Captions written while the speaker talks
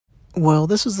Well,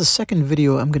 this is the second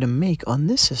video I'm going to make on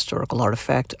this historical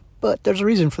artifact, but there's a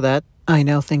reason for that. I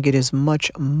now think it is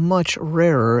much, much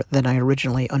rarer than I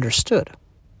originally understood.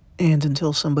 And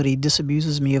until somebody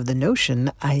disabuses me of the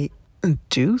notion, I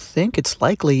do think it's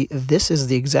likely this is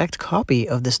the exact copy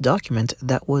of this document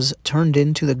that was turned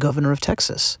in to the governor of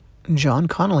Texas. John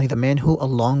Connally, the man who,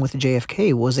 along with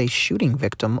JFK, was a shooting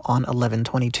victim on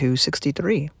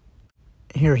 11/22/63.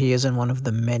 Here he is in one of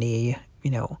the many,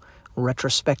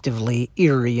 retrospectively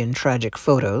eerie and tragic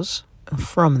photos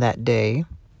from that day.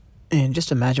 And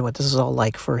just imagine what this is all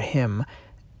like for him.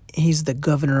 He's the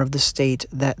governor of the state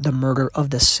that the murder of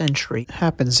the century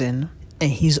happens in,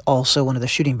 and he's also one of the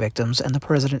shooting victims, and the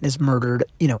president is murdered,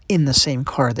 in the same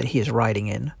car that he is riding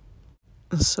in.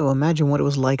 So imagine what it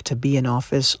was like to be in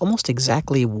office almost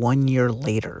exactly 1 year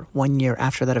later, 1 year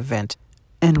after that event,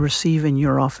 and receive in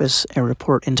your office a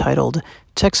report entitled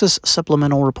Texas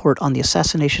Supplemental Report on the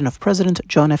Assassination of President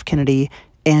John F. Kennedy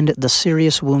and the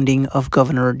Serious Wounding of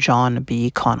Governor John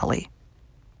B. Connally.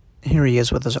 Here he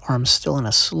is with his arm still in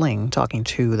a sling, talking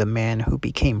to the man who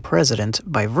became president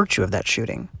by virtue of that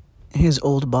shooting. His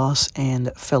old boss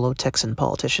and fellow Texan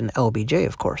politician LBJ,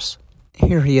 of course.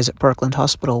 Here he is at Parkland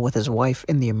Hospital with his wife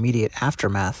in the immediate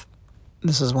aftermath.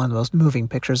 This is one of the most moving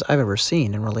pictures I've ever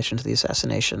seen in relation to the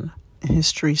assassination.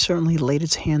 History certainly laid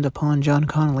its hand upon John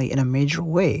Connally in a major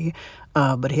way,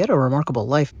 but he had a remarkable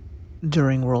life.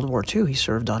 During World War II, he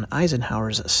served on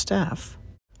Eisenhower's staff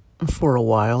for a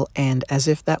while, and as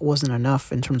if that wasn't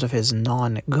enough in terms of his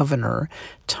non-governor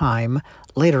time,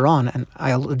 later on, and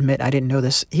I'll admit I didn't know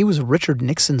this, he was Richard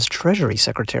Nixon's Treasury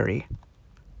Secretary.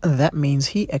 That means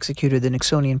he executed the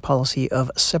Nixonian policy of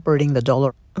separating the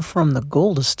dollar from the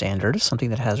gold standard,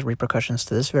 something that has repercussions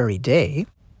to this very day.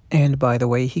 And by the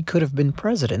way, he could have been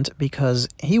president because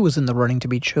he was in the running to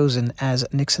be chosen as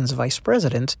Nixon's vice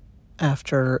president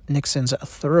after Nixon's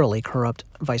thoroughly corrupt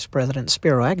vice president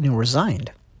Spiro Agnew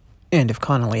resigned. And if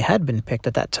Connally had been picked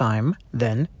at that time,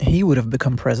 then he would have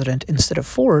become president instead of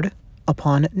Ford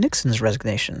upon Nixon's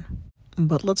resignation.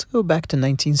 But let's go back to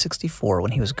 1964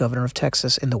 when he was governor of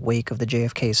Texas in the wake of the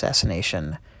JFK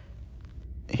assassination.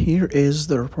 Here is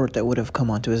the report that would have come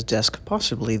onto his desk,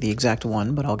 possibly the exact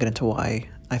one, but I'll get into why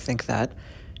I think that.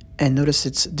 And notice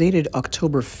it's dated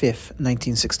October 5th,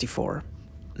 1964.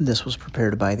 This was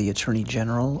prepared by the Attorney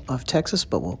General of Texas,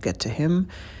 but we'll get to him.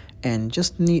 And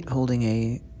just neat holding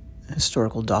a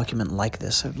historical document like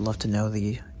this. I'd love to know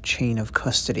the chain of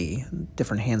custody,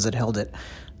 different hands that held it.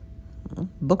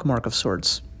 Bookmark of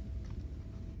sorts.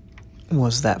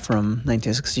 Was that from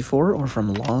 1964 or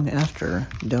from long after?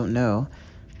 Don't know.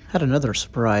 Had another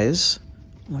surprise,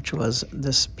 which was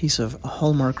this piece of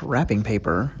Hallmark wrapping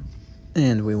paper,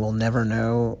 and we will never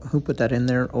know who put that in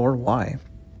there or why.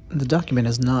 The document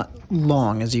is not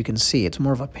long, as you can see. It's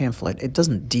more of a pamphlet. It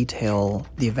doesn't detail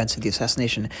the events of the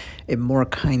assassination. It more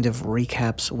kind of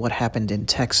recaps what happened in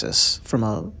Texas from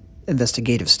an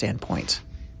investigative standpoint.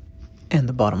 And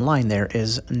the bottom line there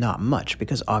is not much,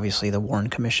 because obviously the Warren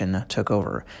Commission took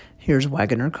over. Here's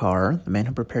Wagoner Carr, the man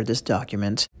who prepared this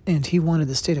document, and he wanted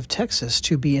the state of Texas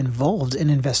to be involved in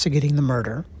investigating the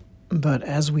murder. But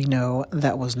as we know,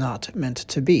 that was not meant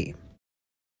to be.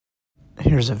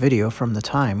 Here's a video from the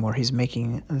time where he's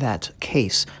making that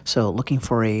case, so looking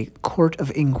for a court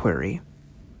of inquiry.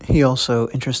 He also,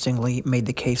 interestingly, made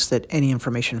the case that any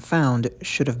information found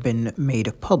should have been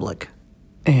made public.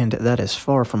 And that is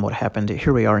far from what happened.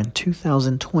 Here we are in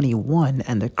 2021,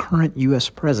 and the current U.S.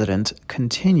 president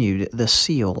continued the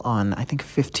seal on, I think,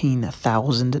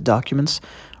 15,000 documents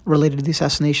related to the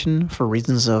assassination for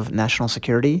reasons of national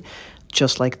security,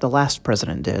 just like the last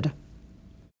president did.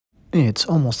 It's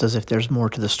almost as if there's more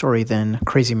to the story than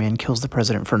crazy man kills the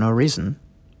president for no reason.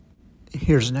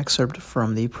 Here's an excerpt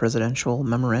from the presidential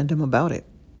memorandum about it.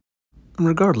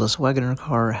 Regardless, Wagoner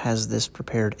Carr has this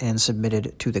prepared and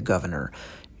submitted to the governor.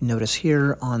 Notice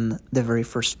here on the very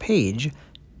first page,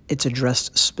 it's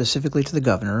addressed specifically to the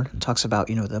governor. It talks about,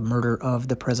 the murder of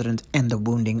the president and the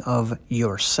wounding of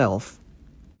yourself.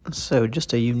 So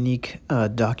just a unique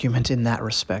document in that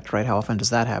respect, right? How often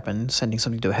does that happen? Sending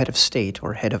something to a head of state,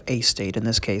 or head of a state in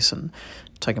this case, and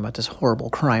talking about this horrible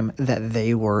crime that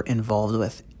they were involved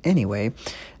with anyway.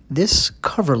 This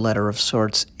cover letter of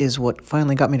sorts is what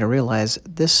finally got me to realize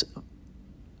this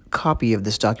copy of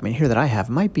this document here that I have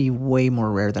might be way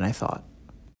more rare than I thought.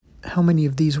 How many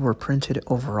of these were printed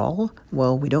overall?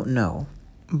 Well, we don't know,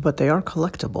 but they are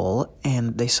collectible,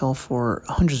 and they sell for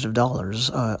hundreds of dollars,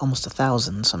 almost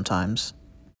 1,000 sometimes.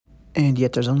 And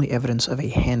yet there's only evidence of a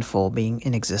handful being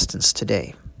in existence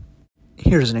today.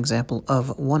 Here's an example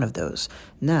of one of those.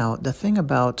 Now, the thing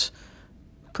about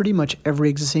pretty much every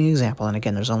existing example, and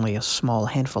again, there's only a small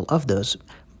handful of those,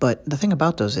 but the thing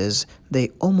about those is they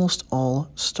almost all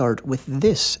start with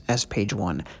this as page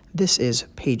 1. This is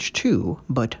page 2,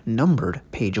 but numbered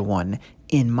page 1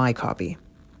 in my copy.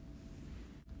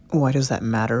 Why does that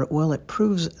matter? Well, it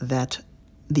proves that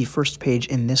the first page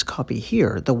in this copy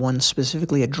here, the one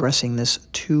specifically addressing this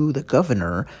to the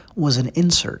governor, was an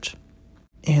insert.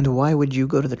 And why would you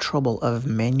go to the trouble of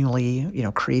manually,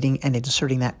 creating and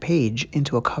inserting that page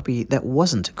into a copy that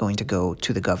wasn't going to go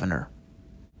to the governor?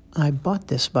 I bought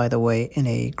this, by the way, in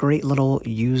a great little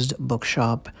used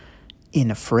bookshop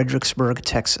in Fredericksburg,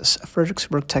 Texas.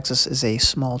 Fredericksburg, Texas is a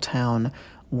small town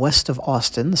west of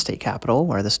Austin, the state capital,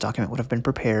 where this document would have been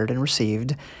prepared and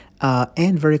received,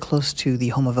 and very close to the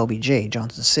home of LBJ,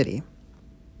 Johnson City.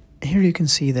 Here you can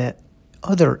see that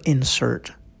other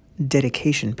insert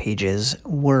dedication pages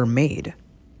were made.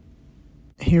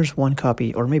 Here's one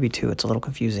copy, or maybe two, it's a little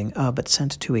confusing, but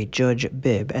sent to a Judge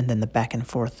Bibb, and then the back and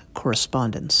forth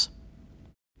correspondence.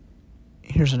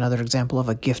 Here's another example of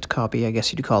a gift copy, I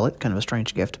guess you'd call it, kind of a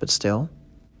strange gift, but still.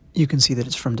 You can see that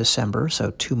it's from December,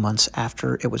 so 2 months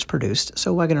after it was produced,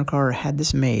 so Wagoner Carr had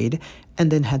this made,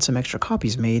 and then had some extra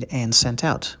copies made and sent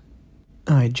out.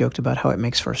 I joked about how it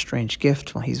makes for a strange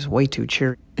gift. Well, he's way too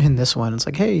cheery. In this one, it's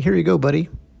like, hey, here you go, buddy.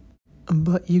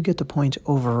 But you get the point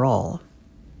overall.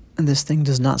 This thing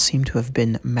does not seem to have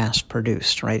been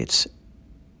mass-produced, right? It's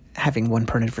having one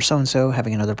printed for so-and-so,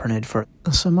 having another printed for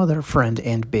some other friend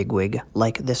and bigwig,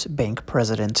 like this bank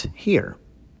president here.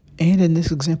 And in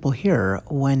this example here,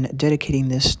 when dedicating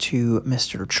this to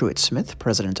Mr. Truett Smith,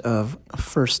 president of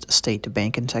First State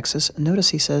Bank in Texas, notice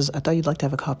he says, I thought you'd like to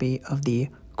have a copy of the,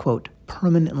 quote,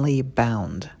 permanently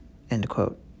bound, end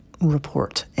quote,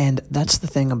 report. And that's the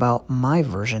thing about my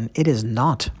version. It is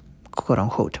not,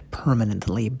 quote-unquote,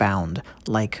 permanently bound,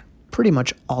 like pretty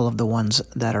much all of the ones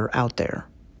that are out there.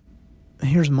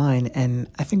 Here's mine, and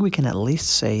I think we can at least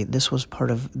say this was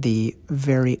part of the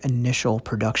very initial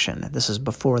production. This is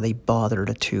before they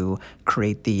bothered to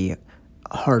create the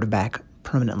hardback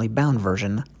permanently bound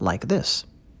version like this.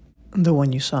 The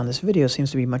one you saw in this video seems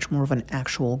to be much more of an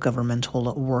actual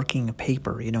governmental working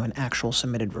paper, an actual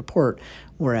submitted report,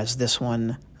 whereas this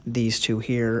one, these two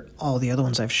here, all the other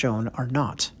ones I've shown are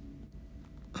not.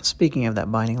 Speaking of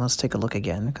that binding, let's take a look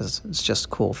again, because it's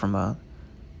just cool from a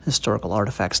historical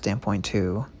artifact standpoint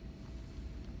too.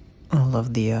 I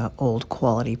love the old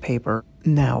quality paper.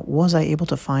 Now, was I able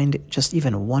to find just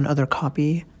even one other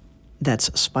copy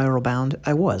that's spiral bound?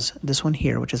 I was. This one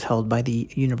here, which is held by the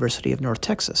University of North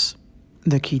Texas.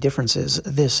 The key difference is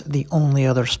this, the only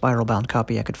other spiral bound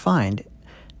copy I could find,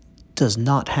 does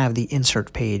not have the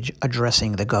insert page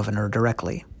addressing the governor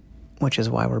directly, which is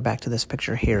why we're back to this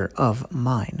picture here of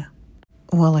mine.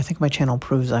 Well, I think my channel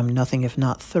proves I'm nothing if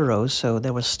not thorough, so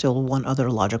there was still one other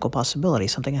logical possibility,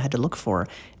 something I had to look for.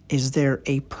 Is there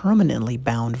a permanently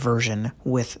bound version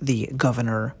with the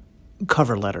governor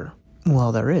cover letter?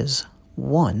 Well, there is.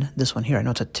 One, this one here, I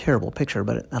know it's a terrible picture,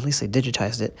 but at least they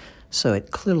digitized it, so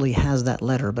it clearly has that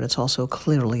letter, but it's also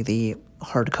clearly the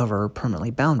hardcover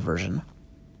permanently bound version.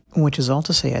 Which is all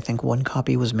to say, I think one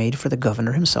copy was made for the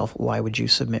governor himself. Why would you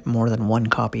submit more than one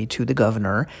copy to the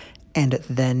governor? And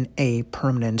then a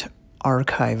permanent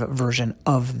archive version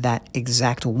of that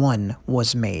exact one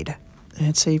was made.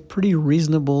 It's a pretty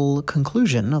reasonable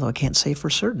conclusion, although I can't say for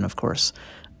certain, of course.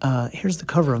 Here's the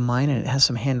cover of mine, and it has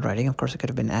some handwriting. Of course, it could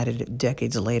have been added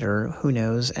decades later, who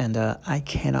knows, and I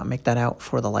cannot make that out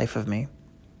for the life of me.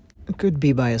 It could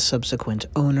be by a subsequent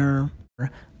owner,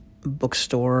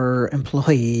 bookstore,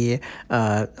 employee,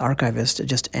 archivist,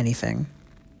 just anything.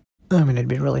 I mean, it'd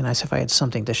be really nice if I had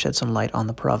something to shed some light on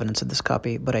the provenance of this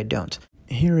copy, but I don't.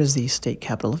 Here is the state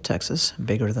capital of Texas,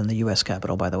 bigger than the U.S.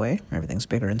 Capitol, by the way. Everything's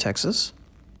bigger in Texas.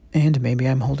 And maybe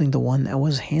I'm holding the one that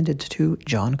was handed to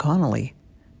John Connally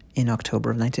in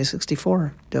October of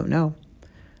 1964. Don't know.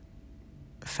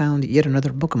 Found yet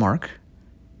another bookmark,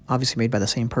 obviously made by the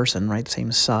same person, right?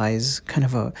 Same size, kind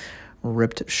of a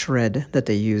ripped shred that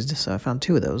they used, so I found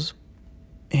two of those.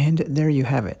 And there you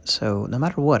have it. So no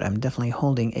matter what, I'm definitely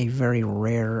holding a very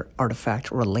rare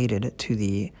artifact related to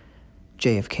the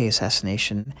JFK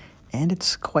assassination, and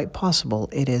it's quite possible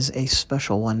it is a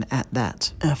special one at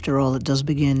that. After all, it does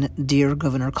begin, Dear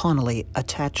Governor Connally,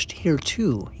 attached here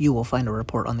too, you will find a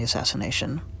report on the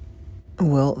assassination.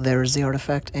 Well, there's the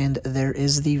artifact, and there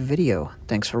is the video.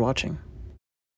 Thanks for watching.